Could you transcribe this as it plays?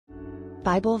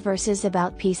Bible verses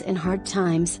about peace in hard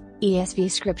times,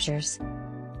 ESV Scriptures.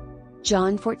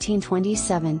 John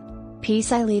 14:27.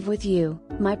 Peace I leave with you,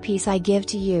 my peace I give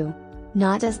to you.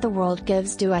 Not as the world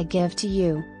gives do I give to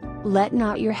you. Let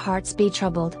not your hearts be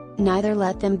troubled, neither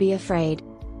let them be afraid.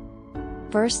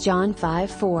 1 John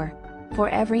 5:4. For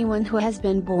everyone who has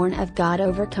been born of God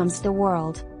overcomes the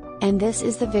world. And this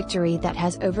is the victory that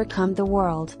has overcome the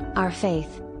world, our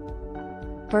faith.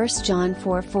 1 John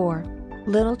 4:4.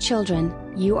 Little children,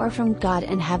 you are from God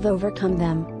and have overcome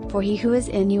them, for he who is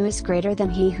in you is greater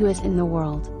than he who is in the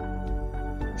world.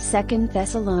 2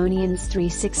 Thessalonians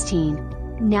 3:16.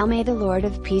 Now may the Lord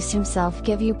of peace himself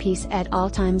give you peace at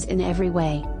all times in every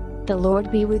way. The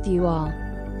Lord be with you all.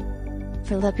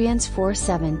 Philippians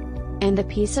 4:7. And the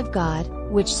peace of God,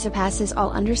 which surpasses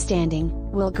all understanding,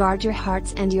 will guard your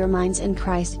hearts and your minds in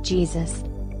Christ Jesus.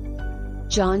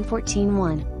 John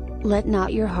 14:1. Let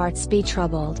not your hearts be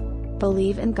troubled.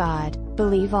 Believe in God,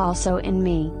 believe also in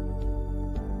me.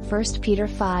 1 Peter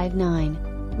 5:9.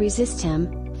 Resist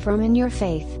him, firm in your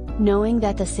faith, knowing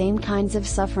that the same kinds of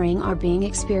suffering are being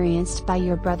experienced by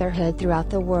your brotherhood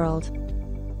throughout the world.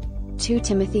 2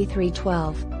 Timothy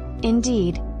 3:12.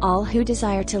 Indeed, all who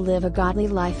desire to live a godly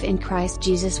life in Christ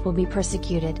Jesus will be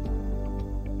persecuted.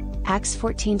 Acts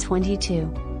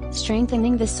 14:22.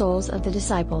 Strengthening the souls of the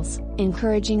disciples,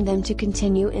 encouraging them to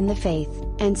continue in the faith,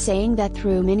 and saying that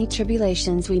through many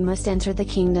tribulations we must enter the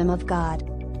kingdom of God.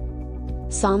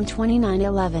 Psalm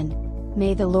 29:11.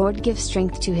 May the Lord give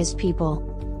strength to his people.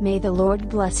 May the Lord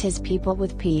bless his people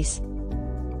with peace.